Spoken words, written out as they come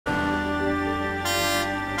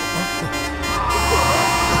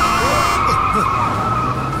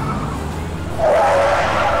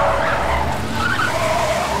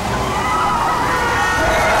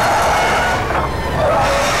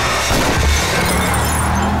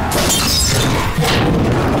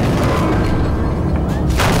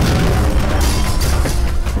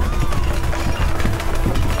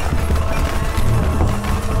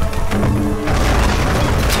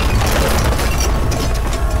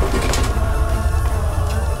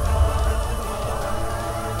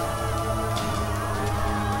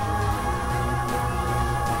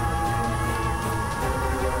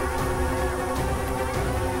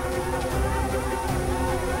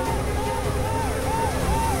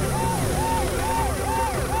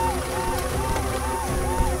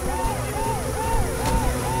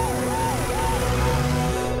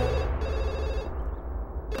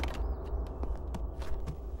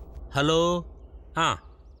Hello.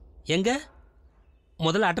 எங்க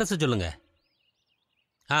முதல்ல address சொல்லுங்க.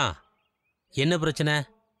 என்ன பிரச்சனை?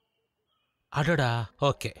 அடடா.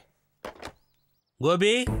 ஓகே.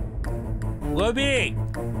 கோபி, கோபி,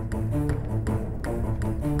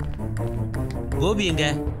 கோபி எங்க?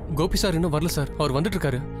 கோபி சார் இன்னும் வரல சார். அவர் வந்துட்டு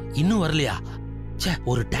இருக்காரு. இன்னும் வரலையா? ச்சே,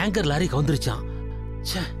 ஒரு டேங்கர் லாரி கவுந்துருச்சான்.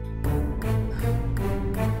 ச்சே.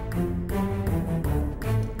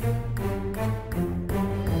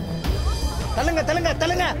 தள்ளுங்க தள்ளுங்க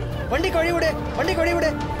தள்ளுங்க. வண்டிக்கு வழி விடு, வண்டிக்கு வழி விடு.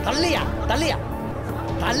 தள்ளியா தள்ளியா,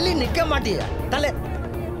 தள்ளி நிக்க மாட்டியா? தள்ளு.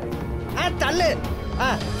 தள்ளு.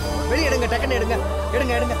 வெளியே எடுங்க, டக்குன்னு எடுங்க,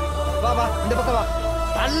 எடுங்க எடுங்க. வா வா, இந்த பக்கம் வா.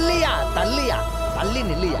 தள்ளியா தள்ளியா, தள்ளி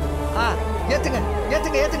நில்லியா. ஏத்துங்க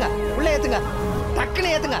ஏத்துங்க ஏத்துங்க, உள்ள ஏத்துங்க,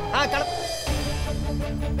 டக்குன்னு ஏத்துங்க.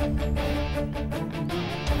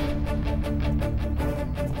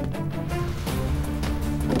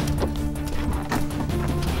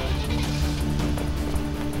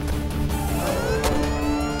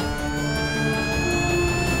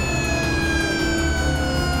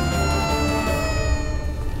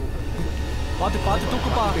 பாத்து பாத்து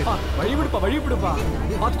தூக்குப்பா. வழி விடுப்பா, வழி விடுப்பா.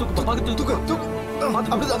 பாத்து தூக்குப்பா, பாத்து தூக்கு தூக்கு.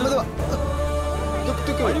 அப்படியே அப்படியே தூக்கு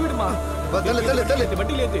தூக்கு, வழி விடுமா. தள்ளு தள்ளு தள்ளு,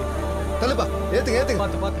 வண்டியில ஏத்து. தள்ளுப்பா, ஏத்துங்க ஏத்துங்க.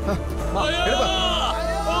 பாத்து பாத்து எடுப்பா.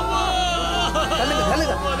 தள்ளுங்க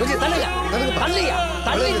தள்ளுங்க, கொஞ்சம் தள்ளுங்க. தள்ளியா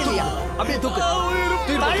தள்ளி நில்லியா, அப்படியே தூக்கு.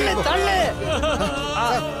 தள்ளு தள்ளு.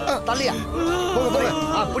 தள்ளியா. போங்க போங்க.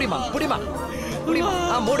 புடிமா புடிமா புடிமா.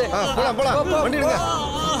 மூடு. போலாம் போலாம், வண்டி எடுங்க.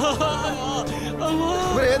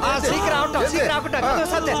 சீக்கிரம் ஆகட்டும், சீக்கிரம் ஆகட்டும்.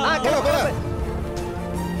 சாத்து.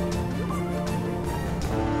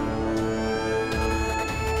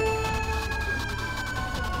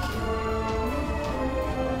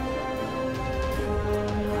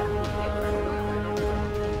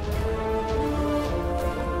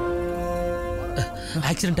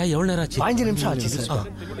 ஆக்சிடென்ட் ஆகி எவ்வளவு நேரம் ஆச்சு? 5 நிமிஷம் ஆச்சு சார்.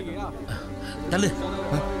 தள்ளு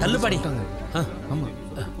தள்ளு பாடி. ஆமா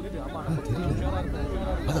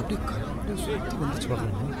அது அப்படியே சுத்தி வந்துச்சு.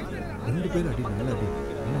 பாக்கணும் 2 பேர் அடி, நல்லா அடி.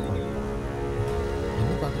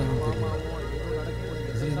 என்ன பாக்குறாங்கன்னு தெரியல.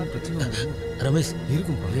 இதுல என்ன பிரச்சனை ரமேஷ்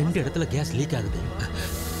இருக்கும். 2 இடத்துல கேஸ் லீக் ஆகுது.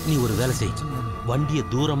 நீ ஒரு வேலை செய், வண்டியை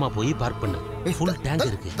தூரமா போய் பார்க் பண்ணு. ஃபுல் டேங்க்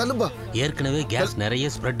இருக்கு. தள்ளுப்பா. ஏற்கனவே கேஸ் நிறைய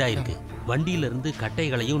ஸ்ப்ரெட் ஆயிருக்கு. வண்டியில இருந்து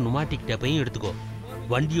கட்டைகளையும் நுமாட்டிக் டேப்பையும் எடுத்துக்கோ.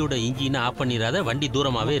 வண்டியோட இன்ஜினை ஆஃப் பண்ணிராத, வண்டி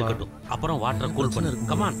தூரமாவே இருக்கட்டும். அப்புறம் வாட்டரை கூல் பண்ணு.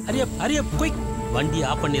 Come on, ஹரியப் ஹரியப், quick. வண்டியை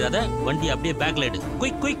ஆஃப் பண்ணிராத, வண்டி அப்படியே பேக்ல எடு.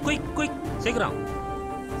 குயிக் குயிக் குயிக் குயிக், சீக்கிரம்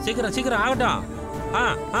சீக்கிரம் சீக்கிரம் ஆகட்டும்.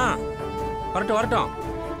 வரட்டும் வரட்டும்.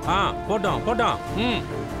 போட்டோம் போட்டோம்.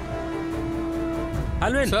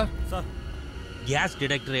 அல்வின் சார், கேஸ்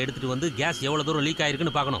டிடெக்டரை எடுத்துட்டு வந்து கேஸ் எவ்வளவு தூரம் லீக்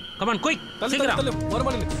ஆயிருக்குன்னு பார்க்கணும். கமான் குயிக், சீக்கிரம்.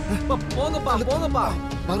 போங்கப்பா போங்கப்பா.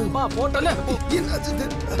 பாருங்கப்பா, போட்டல.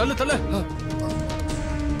 தள்ளு தள்ளு.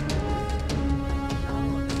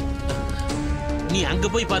 நீ அங்க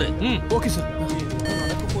போய் பாரு. Okay sir.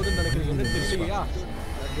 நடக்க போகுதுன்னு நினைக்கிறேன். என்ன தெரியலையா?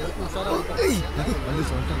 உஷாரா இருக்கும்.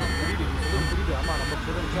 புரியுது. ஆமா, நம்ம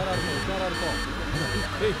உஷாரா இருக்கும், உஷாரா இருக்கும்.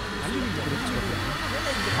 ஏய்,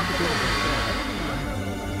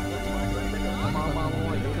 ஆமா ஆமா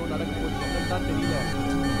ஆமா, ஏதோ நடக்க போகுது. என்னன்னு தெரியல.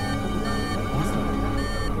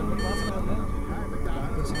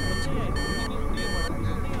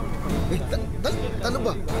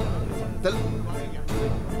 தள்ளுப்பா, தள்ளு.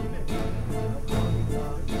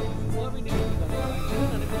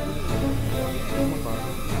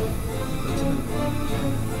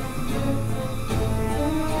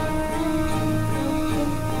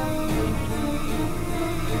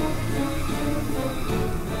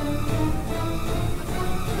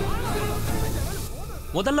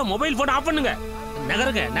 முதல்ல மொபைல் போன் ஆஃப் பண்ணுங்க.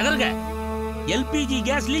 நகருங்க நகருங்க. எல்பிஜி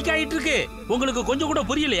கேஸ் லீக் ஆயிட்டு இருக்கு. உங்களுக்கு கொஞ்சம் கூட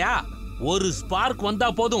புரியலையா? ஒரு ஸ்பார்க் வந்தா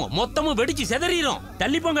போதும், மொத்தமும் வெடிச்சு செதறிடும்.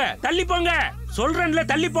 தள்ளி போங்க தள்ளி போங்க, சொல்றேன்ல,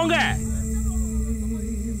 தள்ளி போங்க.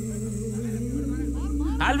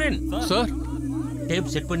 Alvin sir,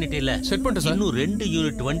 tape set பண்ணிட்டேல? Set பண்ணிட்டேன் சார். இன்னும் 2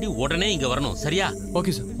 யூனிட் வண்டி உடனே இங்க வரணும், சரியா?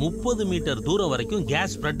 Okay sir. 30 மீட்டர் தூரம் வரைக்கும்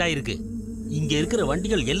கேஸ் ஸ்ப்ரெட் ஆயிருக்கு. இங்க இருக்கிற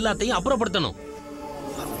வண்டிகள் எல்லாத்தையும் அப்புறப்படுத்தணும்.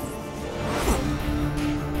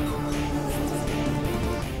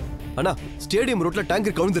 அண்ணா, ஸ்டேடியம் ரோட்ல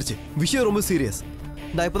டேங்கர் கவுந்துருச்சு. விஷயம் ரொம்ப சீரியஸ்.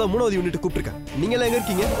 நான் இப்பதான் 3வது யூனிட் கூப்பிட்டுருக்கேன். நீங்க எல்லாம் எங்க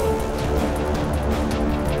இருக்கீங்க?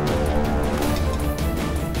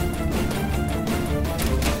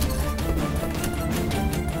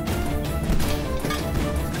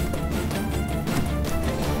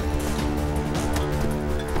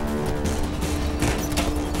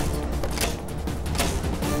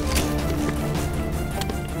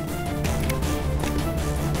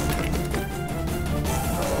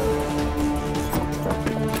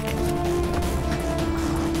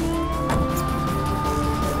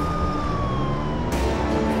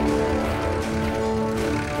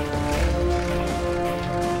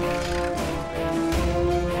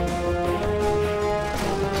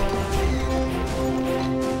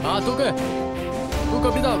 தூக்கு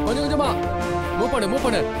அப்படிதான் கொஞ்சம் கொஞ்சமா மூவ்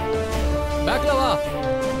பண்ணு பேக்ல வா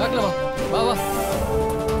வா வா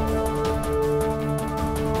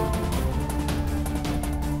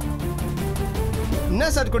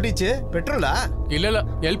என்ன சார் கொட்டிச்சு? பெட்ரோலா? இல்ல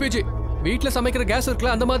எல்பிஜி வீட்ல சமைக்கிற கேஸ்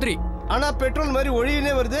இருக்குல்ல அந்த மாதிரி. ஆனா பெட்ரோல் மாதிரி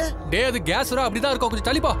ஒளியினே வருது. டேய் அது கேஸ் அப்படிதான் இருக்கும், கொஞ்சம்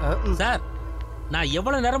தள்ளிப்பா. சார் நான்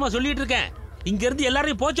எவ்வளவு நேரமா சொல்லிட்டு இருக்கேன், இங்க இருந்து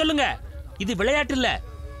எல்லாரையும் போக சொல்லுங்க. இது விளையாட்டு இல்ல,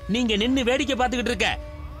 நீங்க நின்னு வேடிக்கை பார்த்துக்கிட்டு இருக்க.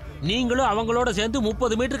 நீங்களும் அவங்களோட சேர்ந்து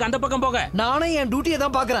 30 மீட்டருக்கு அந்த பக்கம் போக. நானும் என் டியூட்டியை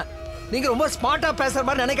தான் பாக்குறேன். நீங்க ரொம்ப ஸ்மார்ட்டா பேசுற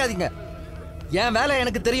மாதிரி நினைக்காதீங்க. என் வேலை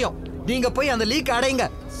எனக்கு தெரியும். நீங்க போய் அந்த லீக் அடைங்க.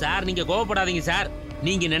 சார் நீங்க கோவப்படாதீங்க சார்.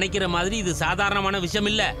 நீங்க நினைக்கிற மாதிரி இது சாதாரணமான விஷயம்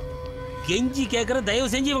இல்ல. கெஞ்சி கேக்குற, தயவு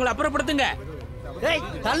செஞ்சு இவங்களை அப்புறப்படுத்துங்க. ஏய்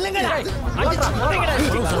தள்ளுங்கடா. அடிச்சு போடுங்கடா.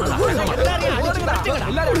 எல்லாரையும் அடிச்சு படுத்துங்கடா.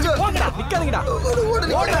 எல்லாரும் போங்கடா. நிக்காதீங்கடா.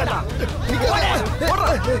 ஓடுடா.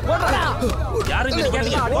 ஓடுடா. யாரும் இங்க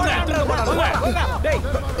நிக்காதீங்க. ஓடுடா. டேய்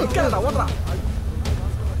நிக்காதடா, ஓடுடா.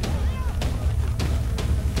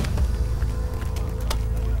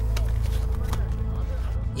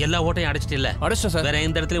 எல்லா ஓட்டையும் அடைச்சிட்டு இல்ல? அடைச்சிட்டேன் சார். வேற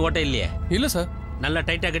எந்த இடத்துலயும் ஓட்டை இல்லையே? இல்ல சார். நல்லா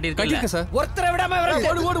டைட்டா கட்டியிருக்கீங்க சார். ஒருத்தரை விடாம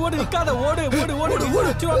ஓடு நிக்காத. ஓடு.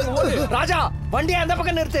 ராஜா வண்டியை அந்த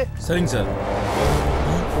பக்கம் நிறுத்து. சரிங்க சார்.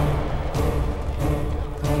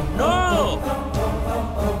 நோ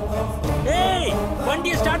ஏய்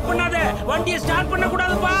வண்டியை ஸ்டார்ட் பண்ணாத. வண்டியை ஸ்டார்ட் பண்ண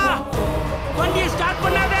கூடாதுப்பா. வண்டியை ஸ்டார்ட்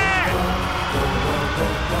பண்ணாத.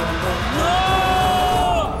 நோ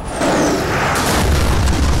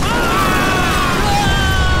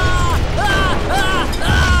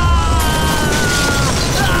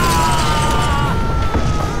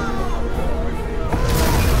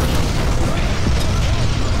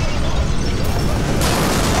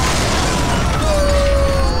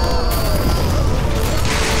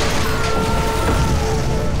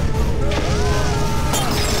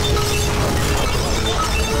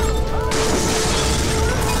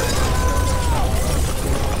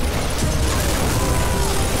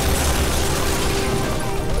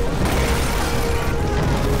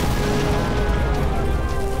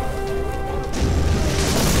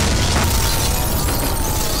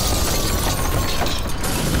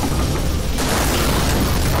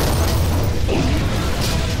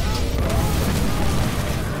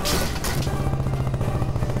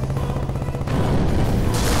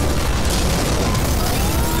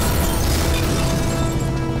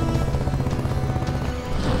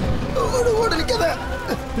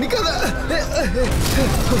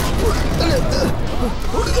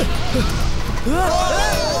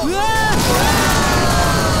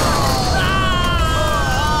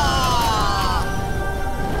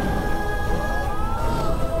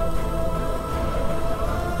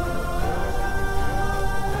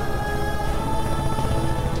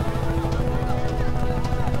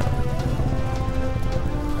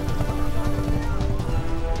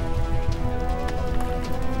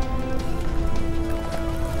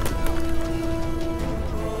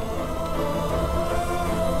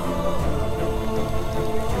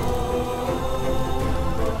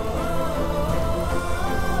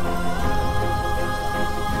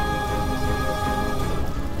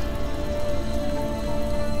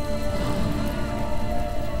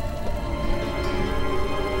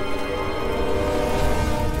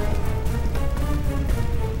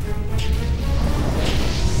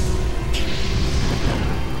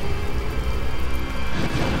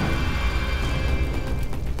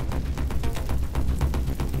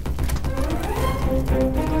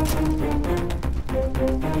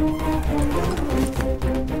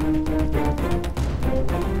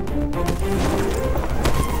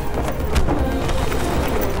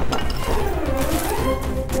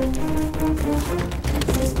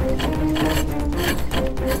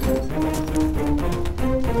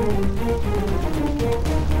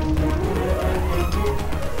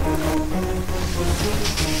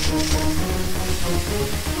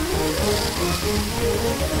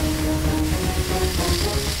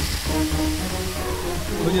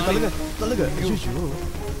கொஞ்சம் தள்ளுங்க. ஐயோ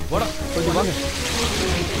வாடா, கொஞ்சம் வாங்க.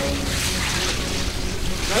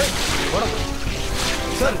 வாடா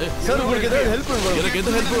சார், உங்களுக்கு ஏதாவது ஹெல்ப் வேணும்? எனக்கு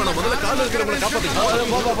எந்த ஹெல்ப் வேணாம், முதல்ல கால்ல இருக்கிறவங்கள காப்பாத்துங்க.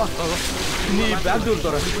 வா நீ பேக் டோர்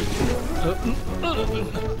தர.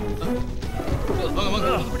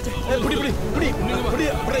 வாங்க புடி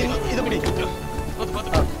இத புடி.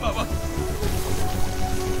 வா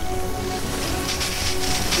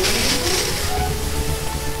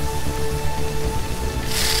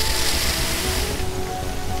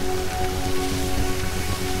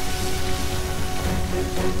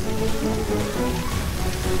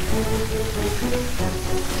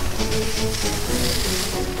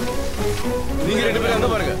நீங்க ரெண்டு பேரும் அங்க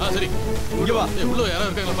பாருங்க. சரி இங்க வா. உள்ள யாரோ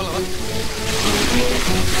இருக்காங்களா பாருங்க.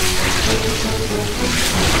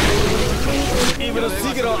 இவரை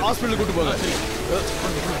சீக்கிரம் ஹாஸ்பிடலுக்கு கூட்டு போங்க.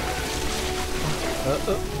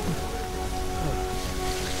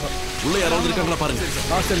 உள்ள யாராவது இருக்காங்களா பாருங்க.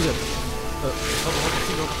 சரி sir.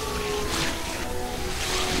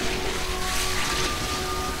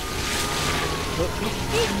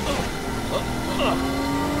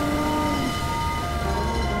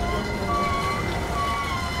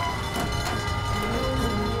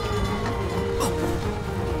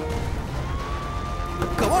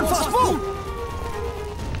 Come on, fast move!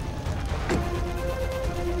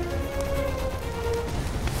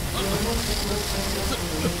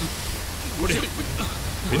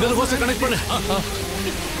 இன்னொரு ஹோஸ்ட கனெக்ட் பண்ணு.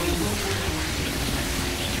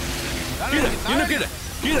 கீழே இன்னும் கீழே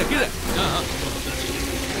கீழே கீழே.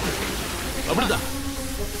 அப்படிதான்.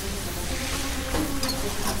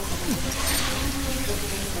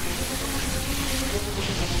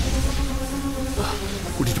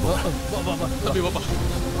 கூட்டிட்டு போ. தம்பி பாப்பா.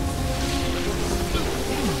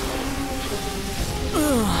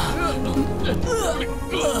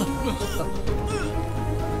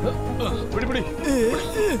 பிடி பிடி.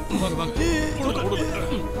 வாங்க வாங்க. கொடுங்க கொடுங்க.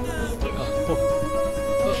 போ.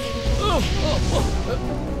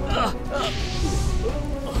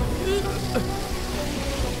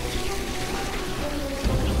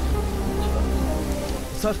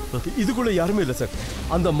 சார், இதுக்குள்ள யாருமே இல்ல சார்.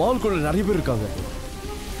 அந்த மால்குள்ள நிறைய பேர் இருக்காங்க.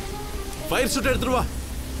 ஃபயர் சூட் எடுத்துட்டு வா.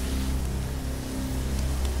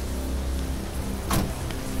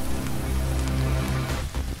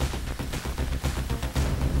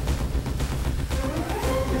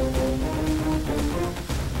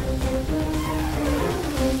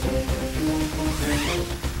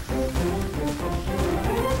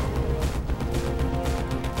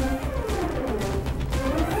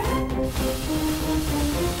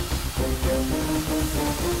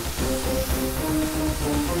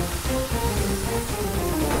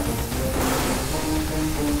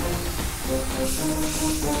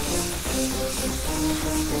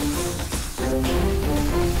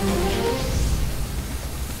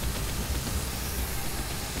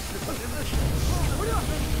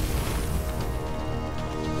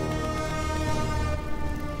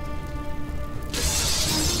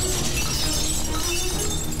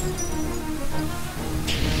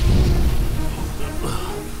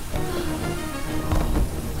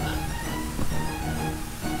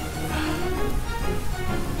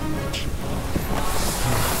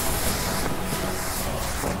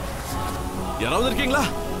 யாராவது இருக்கீங்களா?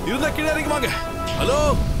 இருந்தா கீழே இறங்கி வாங்க. Hello,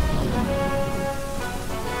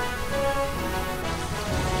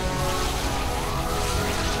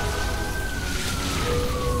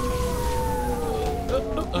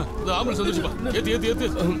 ambulance வந்துருச்சுப்பா. ஏத்து ஏத்து ஏத்து.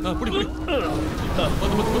 புடி புடி.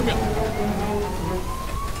 வந்து வந்து பொறுமையா.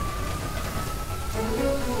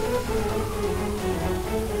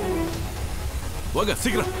 வாங்க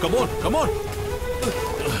சீக்கிரம். Come on come on.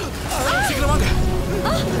 சீக்கிரம் வாங்க.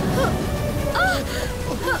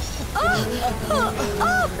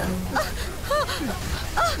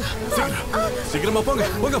 சீக்கிரமா போங்க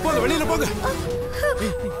போங்க போங்க வெளியில போங்க.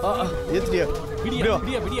 ஏத்துடியா? விடியா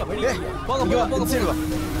விடியா விடியா விடியா. போங்க போங்க போங்க சரி வா.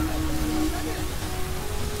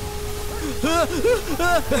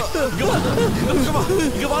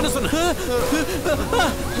 இங்க வான்னு சொன்ன.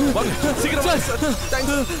 வாங்க சீக்கிரம் வாங்க.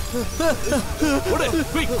 தேங்க்ஸ். ஓடு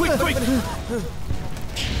குயிக் குயிக் குயிக்.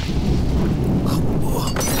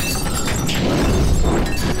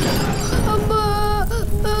 அம்மா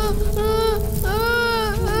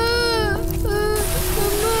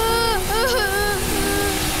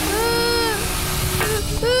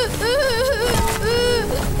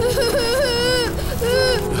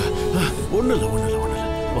ஒண்ணு இல்ல ஒண்ணு இல்ல ஒண்ணு இல்ல.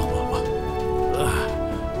 வா வா வா.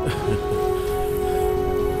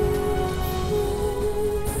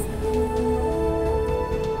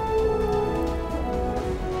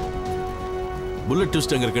 புல்லட்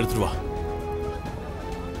ட்விஸ்ட் அங்க இருக்கு, எடுத்துட்டு வா.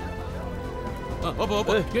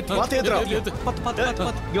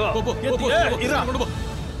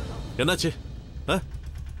 என்னாச்சு?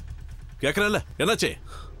 கேக்குறல்ல என்னாச்சு?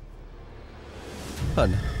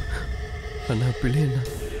 அண்ணா அண்ணா பிள்ளை அண்ணா.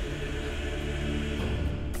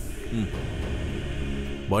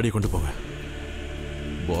 பாடியை கொண்டு போங்க.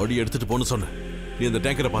 பாடி எடுத்துட்டு போன்னு சொன்ன. நீ இந்த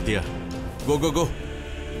டேங்கரை பாத்தியா? கோ கோ கோ.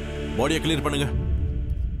 பாடியை கிளியர் பண்ணுங்க.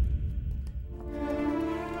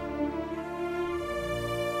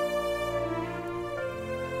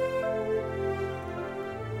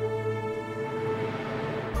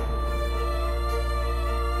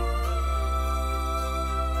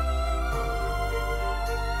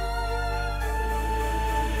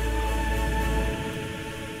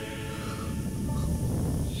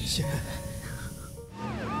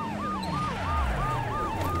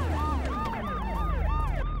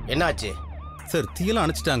 என்னாச்சு சார்? தீயெல்லாம்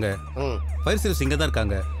அணைச்சிட்டாங்க. ஃபயர் சர்வீஸ் இங்கே தான்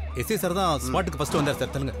இருக்காங்க. எஸ்ஐ சார் தான் ஸ்பாட்டுக்கு ஃபர்ஸ்ட் வந்தார்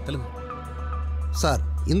சார். தள்ளுங்க சார்.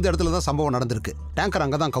 இந்த இடத்துல தான் சம்பவம் நடந்திருக்கு. டேங்கர்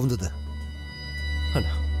அங்கே தான் கவுந்தது.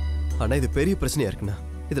 அண்ணா இது பெரிய பிரச்சனையா இருக்குண்ணா.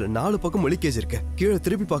 இதுல 4 பக்கம் லீக்கேஜ் இருக்கு. கீழே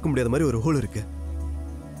திருப்பி பார்க்க முடியாத மாதிரி ஒரு ஹோல் இருக்கு.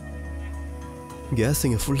 கேஸ்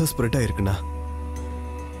இங்க ஃபுல்லா ஸ்ப்ரெட் ஆயிருக்குண்ணா.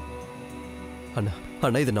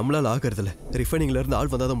 அண்ணா இது நம்மளால ஆகிறதுல. ரிஃபைனிங்ல இருந்து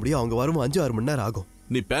ஆள் வந்தாதான் முடியும். அவங்க வரும் 5-6 மணி நேரம் ஆகும்.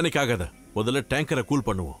 நீ பேனிக் ஆகாத. முதல்ல டேங்கரை கூல்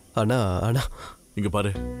பண்ணுவோம். அண்ணா இங்க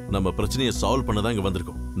பாரு, நம்ம பிரச்சனையை சால்வ் பண்ண தான் இங்க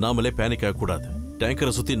வந்திருக்கோம். நாமளே பேனிக் ஆக கூடாது.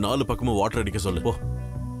 டேங்கரை சுத்தி 4 பக்கமும் வாட்டர் அடிக்க சொல்லு. போ.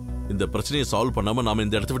 இந்த பிரச்சனையை சால்வ் பண்ணாம நாம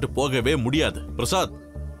இந்த இடத்தை விட்டு போகவே முடியாது. பிரசாத்,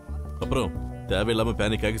 அப்புறம் தேவையில்லாம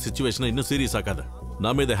பேனிக் ஆகி சிச்சுவேஷனை இன்னும் சீரியஸ் ஆக்காத.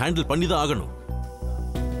 நாம இதை ஹேண்டில் பண்ணி தான் ஆகணும்.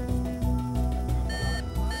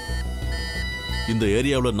 இந்த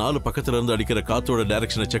ஏரியாவில் 4 பக்கத்துல இருந்து அடிக்கிற காத்தோட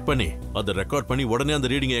டைரக்ஷனை செக் பண்ணி அதை ரெக்கார்ட் பண்ணி உடனே அந்த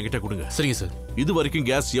ரீடிங் என்கிட்ட கொடுங்க. சரிங்க சார். இது வரைக்கும்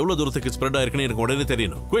கேஸ் எவ்வளவு தூரத்துக்கு ஸ்ப்ரெட் ஆயிருக்குன்னு எனக்கு உடனே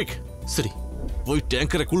தெரியணும். குயிக். சரி, போய்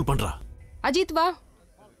டேங்கரை கூல் பண்றா. அஜித் வா.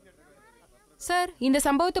 சார், இந்த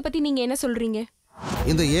சம்பவத்தை பத்தி நீங்க என்ன சொல்றீங்க?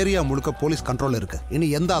 இந்த ஏரியா முழுக்க போலீஸ் கண்ட்ரோல் இருக்கு. இனி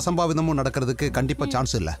எந்த அசம்பாவிதமும் நடக்கிறதுக்கு கண்டிப்பா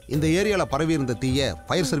சான்ஸ் இல்ல. இந்த ஏரியால பரவி இருந்த தீய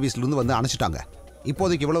ஃபயர் சர்வீஸ்ல இருந்து வந்து அணைச்சிட்டாங்க.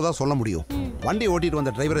 இப்போதைக்கு இவ்வளவுதான் சொல்ல முடியும். வண்டி ஓட்டிட்டு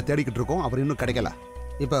வந்த டிரைவரை தேடிக்கிட்டு இருக்கோம். அவர் இன்னும் கிடைக்கல.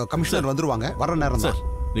 இப்ப கமிஷனர் வந்துருவாங்க. வர நேரம் தான்.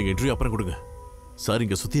 நீங்க இன்டர்வியூ அப்புறம் கொடுங்க. சார்,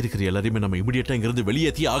 இங்க சுத்தி இருக்கிற எல்லாரையுமே நம்ம இமிடியேட்டா இங்க இருந்து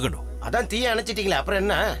வெளியேத்தி ஆகணும். அதான் தீய அணைச்சிட்டீங்களா, அப்புறம்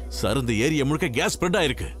என்ன? சார், இந்த ஏரியா முழுக்க கேஸ் ஸ்ப்ரெட்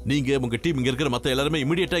ஆயிருக்கு. நீங்க உங்க டீம் இங்க இருக்கிற மத்த எல்லாருமே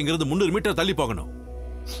இமிடியேட்டா இங்க இருந்து 300 மீட்டர் தள்ளி போகணும்.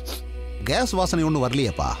 கேஸ் வாசனை ஒன்றும்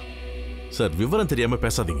வரலையேப்பா. சார், விவரம் தெரியாம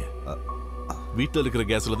பேசாதீங்க. வீட்டில் இருக்கிற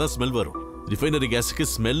கேஸ்ல தான் ஸ்மெல் வரும். ரிஃபைனரி கேஸுக்கு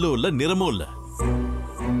ஸ்மெல்லும் இல்ல, நிறமும் இல்ல.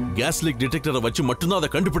 கேஸ் லீக் டிடெக்டரை வச்சு மட்டும்தான் அதை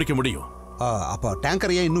கண்டுபிடிக்க முடியும். அப்ப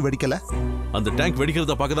டேங்கர் ஏன் இன்னும் வெடிக்கல? அந்த டேங்க்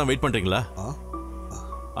வெடிக்கிறத பார்க்க தான் வெயிட் பண்றீங்களா?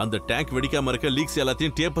 அந்த டேங்க் வெடிக்காம இருக்க லீக்ஸ்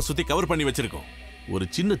எல்லாத்தையும் டேப்பை சுத்தி கவர் பண்ணி வச்சிருக்கோம். ஒரு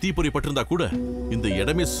சின்ன தீப்பொறி பட்டிருந்தா கூட இந்த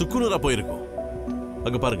இடமே சுக்குநூறா போயிருக்கும்.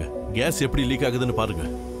 அங்க பாருங்க, கேஸ் எப்படி லீக் ஆகுதுன்னு பாருங்க.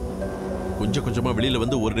 கொஞ்சம் கொஞ்சமா வெளியில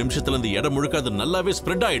வந்து 1 நிமிஷத்துல இந்த இடம் முழுக்க அது நல்லாவே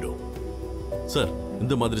ஸ்ப்ரெட் ஆயிடும். சார்,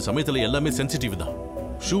 இந்த மாதிரி சமயத்துல எல்லாமே சென்சிட்டிவ் தான்.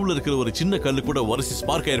 ஷூல இருக்கிற ஒரு சின்ன கல்லு கூட உரசி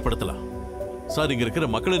ஸ்பார்க் ஏற்படுத்தலாம். சார், இங்க இருக்கிற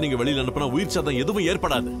மக்களை நீங்க வெளியில அனுப்புனா உயிர் சாதம் எதுவும்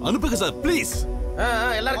ஏற்படாது. அனுப்புங்க சார், ப்ளீஸ்.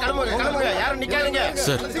 எல்லாரும் கிளம்புங்க. யாரும் நிக்காதீங்க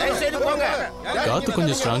சார். போங்க. காத்து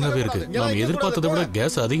கொஞ்சம் ஸ்ட்ராங்காவே இருக்கு. நாம எதிர்பார்த்ததை விட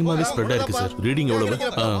கேஸ் அதிகமாவே ஸ்ப்ரெட் ஆயிருக்கு சார். ரீடிங் எவ்வளவு?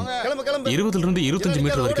 20 இருந்து 25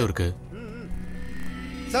 மீட்டர் வரைக்கும் இருக்கு.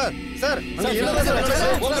 சார் சார்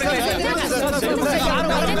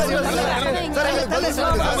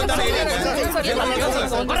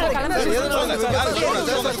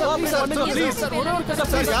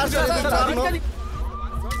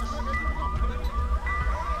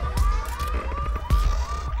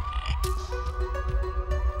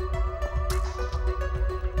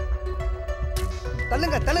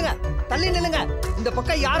தள்ளுங்க தள்ளுங்க தள்ளி நில்லுங்க. இந்த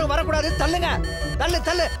பக்கம் யாரும் வரக்கூடாது. தள்ளுங்க. தள்ளு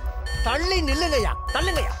தள்ளு தள்ளி நில்லுங்கய்யா.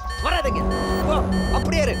 தள்ளுங்கய்யா, வராதீங்க. ஓ,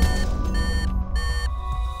 அப்படியே இரு.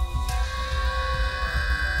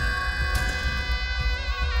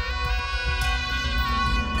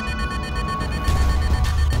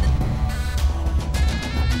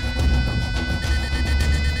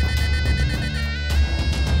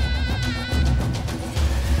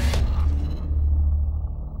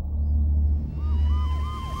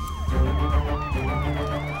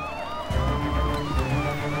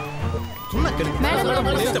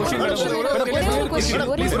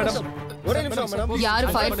 யாரு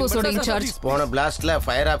ஃபயர் ஃபோர்ஸோட இன்சார்ஜ்? போன பிளாஸ்ட்ல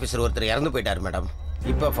ஃபயர் ஆபீசர் ஒருத்தர் இறந்து போயிட்டார் மேடம்.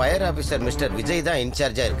 இப்ப ஃபயர் ஆபீசர் மிஸ்டர் விஜய் தான்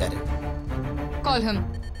இன்சார்ஜா இருக்காரு. Call him.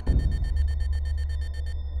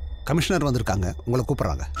 கமிஷனர் வந்திருக்காங்க, உங்களை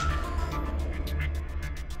கூப்பிடுறாங்க.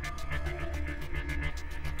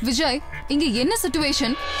 விஜய், இங்க என்ன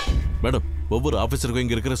சிச்சுவேஷன்? மேடம், ஒவ்வொரு ஆபீசருக்கும்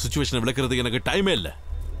இங்க இருக்கிற சிச்சுவேஷனை விளக்குறதுக்கு எனக்கு டைமே இல்ல.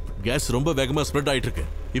 கேஸ் ரொம்ப வேகமா ஸ்ப்ரெட் ஆயிட்டு இருக்கு.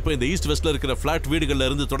 இப்போ இந்த ஈஸ்ட் வெஸ்ட்ல இருக்கிற பிளாட் வீடுகள்ல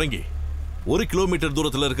இருந்து தொடங்கி 1 கிலோமீட்டர்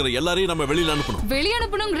தூரத்துல இருக்கிற எல்லாரையும் நம்ம வெளியில அனுப்பணும். வெளிய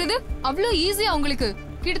அனுப்பணும்ங்கிறது அவ்வளவு ஈஸியா உங்களுக்கு?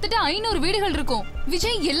 கிட்டத்தட்ட 500 வீடுகள் இருக்கும்.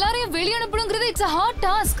 விஜய், எல்லாரையும் வெளிய அனுப்பணும்ங்கிறது it's a hard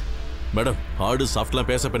task. Madam, hard சாஃப்ட்லாம்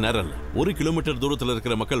பேசப்ப நேரம் இல்ல. 1 கிலோமீட்டர் தூரத்துல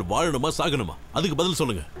இருக்கிற மக்கள் வாழணுமா சாகணுமா, அதுக்கு பதில்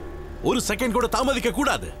சொல்லுங்க. ஒரு செகண்ட் கூட தாமதிக்க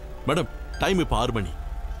கூடாது. மேடம், டைம் இப்ப 6 மணி.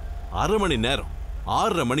 1/2 மணி நேரம்.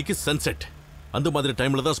 6:30 மணிக்கு சன்செட். அந்த மாதிரி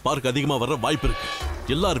டைம்ல தான் ஸ்பார்க் அதிகமா வர வாய்ப்பு இருக்கு.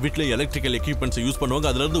 எல்லார் வீட்லயும் எலக்ட்ரிக்கல் எக்யூப்மெண்ட்ஸ் யூஸ் பண்ணுவாங்க.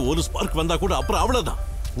 அதுல இருந்து ஒரு ஸ்பார்க் வந்தா கூட அப்புறம் அவ்வளவுதான்.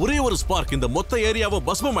 ஒரே ஒரு ஸ்பார்க் இந்த மொத்த ஏரியாவை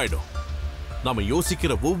பஸ்மம் ஆயிடும். நாம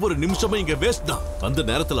யோசிக்கிற ஒவ்வொரு நிமிஷமும் இங்க வேஸ்ட் தான். அந்த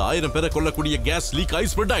நேரத்துல 1000 பேரை கொல்லக்கூடிய கேஸ் லீக் ஆகி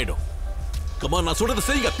ஸ்ப்ரெட் ஆயிடும். கம் ஆன், நான் சொல்றத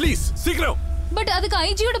செய்யுங்க ப்ளீஸ், சீக்கிரம். பட் அதுக்கு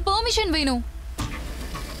ஐஜியோட பெர்மிஷன் வேணும்.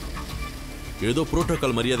 ஏதோ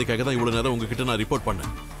புரோட்டோகால் மரியாதைக்காக தான் இவ்வளவு நேரம் உங்ககிட்ட நான் ரிப்போர்ட்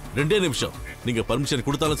பண்ணேன். 2 நிமிஷம். நீங்க பர்மிஷன்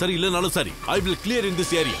கொடுத்தாலும் சரி, இல்லனாலும் சரி, I will clear in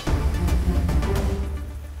this area.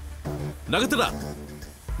 நகத்துடா.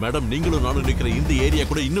 Madam, நீங்களும் நானும் நிக்கிற இந்த ஏரியா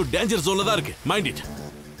கூட இன்னும் டேஞ்சர் ஜோன்ல தான் இருக்கு. Mind it.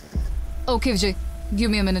 Okay Vijay,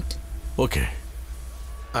 give me a minute. Okay.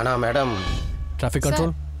 ஆனா மேடம், டிராஃபிக்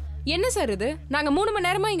கண்ட்ரோல். என்ன சார் இது? நாங்க 3 மணி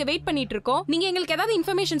நேரமா இங்க வெயிட் பண்ணிட்டு இருக்கோம். நீங்க எங்களுக்கு ஏதாவது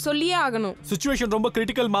இன்ஃபர்மேஷன் சொல்லியே ஆகணும். சிச்சுவேஷன் ரொம்ப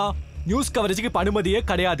கிரிட்டிக்கல்மா. நியூஸ் கவரேஜ்க்கு அனுமதியே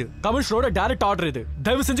கிடையாது. கமிஷனரோட டைரக்ட் ஆர்டர் இது.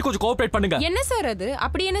 தயவு செஞ்சு கொஞ்சம் கோஆபரேட் பண்ணுங்க. என்ன சார் அது?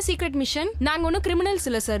 அப்படி என்ன சீக்ரெட் மிஷன்? நாங்க ஒன்னும் கிரிமினல்ஸ்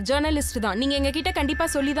இல்ல சார், ஜர்னலிஸ்ட் தான். நீங்க எங்க கிட்ட கண்டிப்பா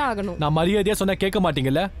சொல்லி தான் ஆகணும். நான் மரியாதையா சொன்னா கேட்க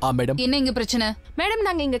மாட்டீங்கல்ல? மேடம். என்ன இங்க பிரச்சனை? மேடம்,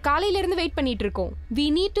 நாங்க இங்க காலையில இருந்து வெயிட் பண்ணிட்டு இருக்கோம். We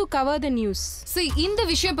need to cover the news. See, இந்த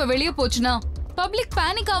விஷயம் இப்ப வெளிய போச்சுனா பப்ளிக்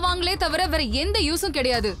பேனிக் ஆவாங்களே தவிர வேற எந்த யூஸும்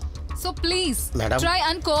கிடையாது. So please try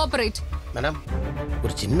and cooperate. Madam,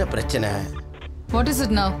 ஒரு சின்ன பிரச்சனை. What is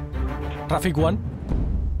it now? Traffic 1.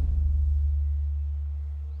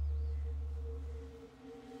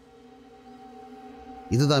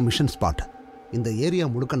 இதுதான் மிஷன் ஸ்பாட். இந்த ஏரியா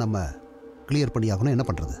முழுக்க நம்ம கிளியர் பண்ணியாகணும். என்ன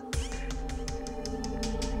பண்றது?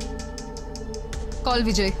 Call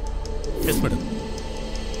Vijay. Yes madam.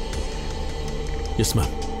 Yes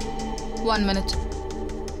ma'am. 1 minute.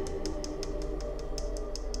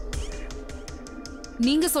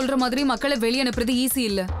 நீங்க சொல்ற மாதிரி மக்களை வெளிய அனுப்புறது ஈஸி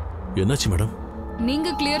இல்ல. என்னாச்சு மேடம்? நீங்க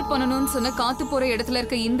கிளியர் பண்ணணும்னு சொன்ன காத்து போற இடத்துல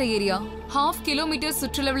இருக்க இந்த ஏரியா, 1/2 கிலோமீட்டர்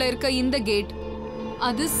சுற்றளவுல இருக்க இந்த கேட்,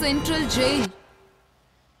 அது சென்ட்ரல் ஜெயில்.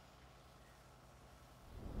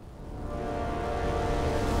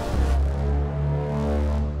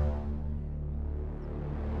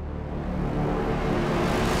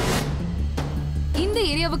 இந்த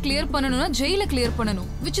ஏரியாவை கிளியர் பண்ணனும்னா ஜெயில கிளியர் பண்ணனும்,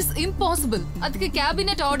 which is impossible. அதுக்கு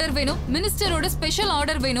கேபினட் ஆர்டர் வேணும், மினிஸ்டரோட ஸ்பெஷல்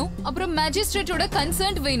ஆர்டர் வேணும், அப்புறம் மேஜிஸ்ட்ரேட்டோட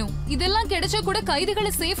கன்சர்ட் வேணும். இதெல்லாம் கிடைச்சா கூட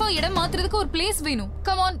கைதிகளை சேஃபா இடம் மாத்துறதுக்கு ஒரு பிளேஸ் வேணும்.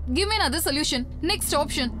 Come on, give me another solution. Next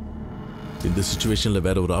option. இந்த சிச்சுவேஷன்ல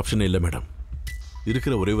வேற ஒரு ஆப்ஷனே இல்ல மேடம்.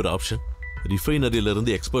 இருக்கிற ஒரே ஒரு ஆப்ஷன், ரிஃபைனரியில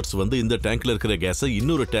இருந்து எக்ஸ்பர்ட்ஸ் வந்து இந்த டேங்க்ல இருக்கிற கேஸை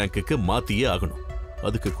இன்னொரு டேங்குக்கு மாத்தியே ஆகணும்.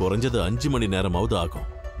 அதுக்கு குறைஞ்சது 5 மணி நேரமாவது ஆகும்.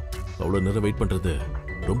 அவ்வளவு நேரம் வெயிட் பண்றது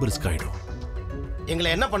ரொம்ப ரிஸ்க் ஆயிடும். எங்களை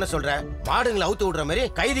என்ன பண்ண சொல்ற? மாடுங்களை அவுத்து விடுற மாதிரி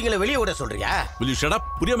கைதிகளை வெளியே விட சொல்றியா? Will you shut up?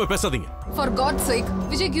 புரியாம பேசாதீங்க. For God's sake,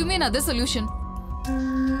 Vijay, give me another solution.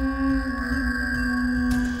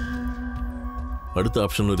 அடுத்த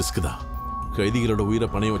ஆப்ஷனும் ரிஸ்க் தான். கைதிகளோட உயிரை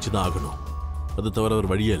பணையம் வச்சு தான் ஆகணும். அது தவிர ஒரு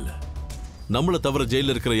வழியே இல்லை. நம்மள தவிர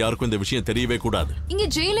ஜெயில இருக்கிற யாருக்கும் இந்த விஷயம் தெரியவே கூடாது. இங்க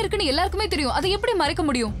ஜெயில இருக்குன்னு எல்லாருக்குமே தெரியும். அதை எப்படி மறைக்க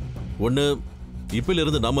முடியும்? ஒண்ணு, இப்பல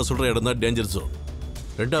இருந்து நாம சொல்ற இடம் தான் டேஞ்சர் ஜோன்.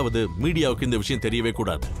 ரெண்டாவது, மீடியாவுக்கு இந்த விஷயம் தெரியவே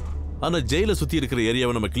கூடாது. ஆனா ஜெயில சுத்தி இருக்கிற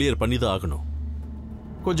ஏரியாவை நம்ம கிளியர் பண்ணி தான் ஆகணும்.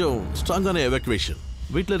 கொஞ்சம் ஸ்ட்ராங்கான எவாக்குவேஷன்.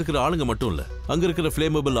 வீட்டில் இருக்கிற ஆளுங்க மட்டும் இல்ல, அங்க இருக்கிற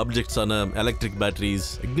ஃபிளேமபிள் ஆப்ஜெக்ட்ஸான எலக்ட்ரிக் பேட்டரிஸ்,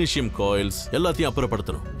 இக்னிஷியம் காயில்ஸ் எல்லாத்தையும்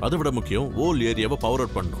அப்புறப்படுத்தணும். அதை விட முக்கியம், ஓல் ஏரியாவை பவர்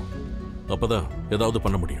அவுட் பண்ணணும். அப்பதான் ஏதாவது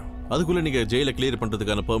பண்ண முடியும். அதுக்குள்ள நீங்க ஜெயில கிளியர்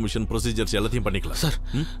பண்றதுக்கான பெர்மிஷன், ப்ரொசீஜர்ஸ் எல்லாத்தையும் பண்ணிக்கலாம். சார்,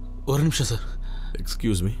 ஒரு நிமிஷம் sir.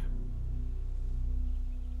 Excuse me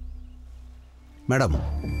madam.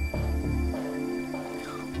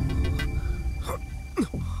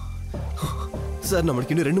 Sir,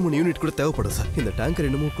 நமக்கு இன்னும் 2-3 யூனிட் கூட தேவைப்படும் சார். இந்த டேங்கர்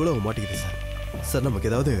இன்னமும் கூட மாட்டேங்குது சார். சார், நமக்கு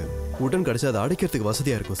ஏதாவது உடன் கிடைச்சா அதை அடைக்கிறதுக்கு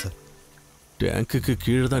வசதியா இருக்கும் சார். டேங்குக்கு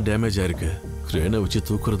கீழே தான் டேமேஜ் ஆயிருக்கு. கிரேனை வச்சு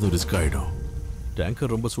தூக்குறதும் ரிஸ்க் ஆயிடும்.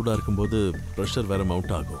 டேங்கர் ரொம்ப சூடா இருக்கும்போது ப்ரெஷர் வேற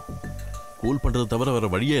மவுண்ட் ஆகும். கூல் பண்றது தவிர வேற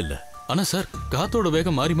வழியே இல்லை. ஆனா சார், காத்தோட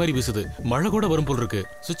வேகம் மாறி மாறி வீசுது. மழை கூட வரும் போல் இருக்கு.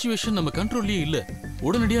 சிச்சுவேஷன் நம்ம கண்ட்ரோல்லயே இல்ல.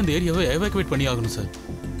 உடனடியாக அந்த ஏரியாவை எவாக்குவேட் பண்ணி ஆகணும் sir.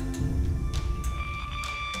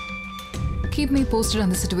 Keep me posted on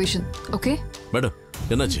the situation, okay? Madam,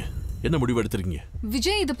 என்னாச்சு? என்ன முடிவு எடுத்துறீங்க?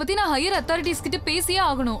 விஜய், இத பத்தி நான் ஹையர் அத்தாரிட்டிஸ் கிட்ட பேசியே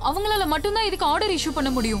ஆகணும். அவங்களால மட்டும் தான் இதுக்கு ஆர்டர் இஷ்யூ பண்ண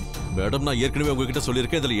முடியும். மேடம், நான் ஏற்கனவே உங்ககிட்ட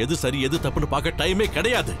சொல்லியிருக்கேன், இதுல எது சரி எது தப்புன்னு பார்க்க டைமே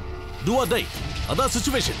கிடையாது. Do or die. அதான்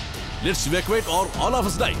situation. Let's evacuate or all of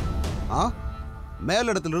us die.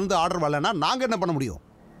 மேலிடத்துல இருந்து ஆர்டர் வரலன்னா நாங்க என்ன பண்ண முடியும்?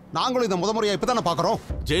 நாங்களும் இந்த முறையா இப்பதானே பாக்குறோம்.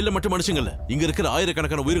 ஜெயில மட்டும் மனுஷங்கல்ல, இங்க இருக்கிற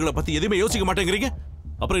ஆயிரக்கணக்கான உயிர்களை பத்தி எதுவுமே யோசிக்க மாட்டேங்கிறீங்க.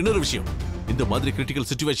 அப்புறம் இன்னொரு விஷயம், இந்த மாதிரி கிரிட்டிக்கல்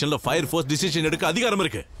சிச்சுவேஷன்ல ஃபயர் ஃபோர்ஸ் டிசிஷன் எடுக்க அதிகாரம்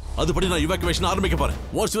இருக்கு. அதுபடி நான் evacuation ஆரம்பிக்க போறேன்.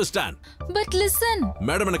 What's your stand? But listen.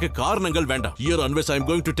 Madam, எனக்கு காரணங்கள் வேண்டாம். Here unless I am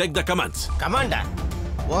going to take the commands. கமாண்டா,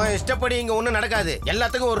 உன் இஷ்டப்படி இங்க ஒண்ணும் நடக்காது.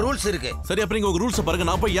 எல்லாத்துக்கும் ஒரு ரூல்ஸ் இருக்கு. சரி, அப்புறம் நீங்க உங்க ரூல்ஸ் பாருங்க.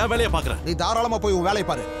 நான் போய் என் வேலையை பாக்குறேன். நீ தாராளமா போய் உன் வேலையை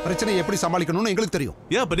பாரு. பிரச்சனையை எப்படி சமாளிக்கணும்னு எங்களுக்கு தெரியும்.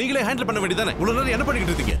 ஏன் அப்ப நீங்களே ஹேண்டில் பண்ண வேண்டியதானே? இவ்வளவு நேரம் என்ன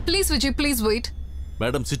பண்ணிக்கிட்டு இருக்கீங்க? Please Vijay, please wait.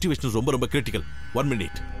 Madam, situation ரொம்ப ரொம்ப கிரிட்டிக்கல். 1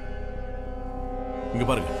 minute. இங்க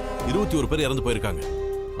பாருங்க, 21 பேர் இறந்து போயிருக்காங்க.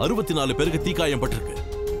 64 பேருக்கு தீக்காயம் பட்டிருக்கு.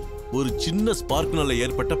 ஒரு சின்ன ஸ்பார்க்னால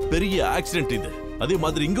ஏற்பட்ட பெரிய ஆக்சிடென்ட் இது. அதே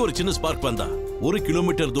மாதிரி இங்க ஒரு சின்ன ஸ்பார்க் வந்தா 1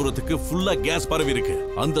 கிலோமீட்டர் தூரத்துக்கு ஃபுல்லா கேஸ் பரவி இருக்கு.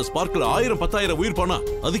 அந்த ஸ்பார்க்ல 1000-10,000 உயிர் போனா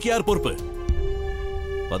அதுக்கு யார் பொறுப்பு?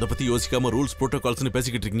 அத பத்தி யோசிக்காம ரூல்ஸ் புரோட்டோகால்ஸ்னு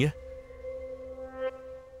பேசிக்கிட்டு இருக்கீங்க.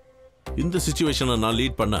 இந்த சிச்சுவேஷனை நான்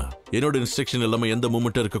லீட் பண்ணா என்னோட இன்ஸ்ட்ரக்ஷன் எல்லாமே எந்த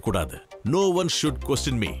மூமெண்ட்டும் இருக்க கூடாது. No one should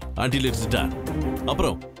question me until it's done.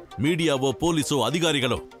 அப்புறம் மீடியாவோ போலீஸோ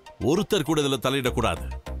அதிகாரிகளோ ஒருத்தர் கூட இதுல தலையிடக்கூடாது.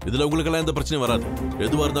 இதுல உங்களுக்கெல்லாம் எந்த பிரச்சனையும் வராது.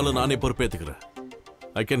 எதுவா இருந்தாலும் நானே பொறுப்பேற்றுக்கிறேன்.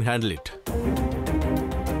 I can handle it.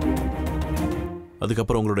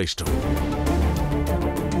 அதுக்கப்புறம் உங்களோட இஷ்டம்.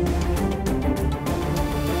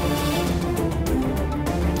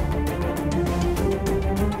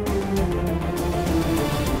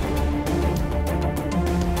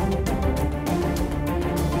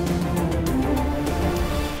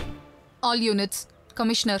 All units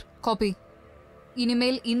commissioner copy.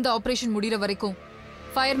 இனிமேல் இந்த ஆபரேஷன் முடிகிற வரைக்கும்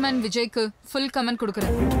ஃபயர்மேன் விஜய்க்கு ஃபுல் கமெண்ட்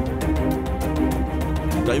கொடுக்குறேன்.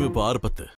 டைம் இப்போ 6:10.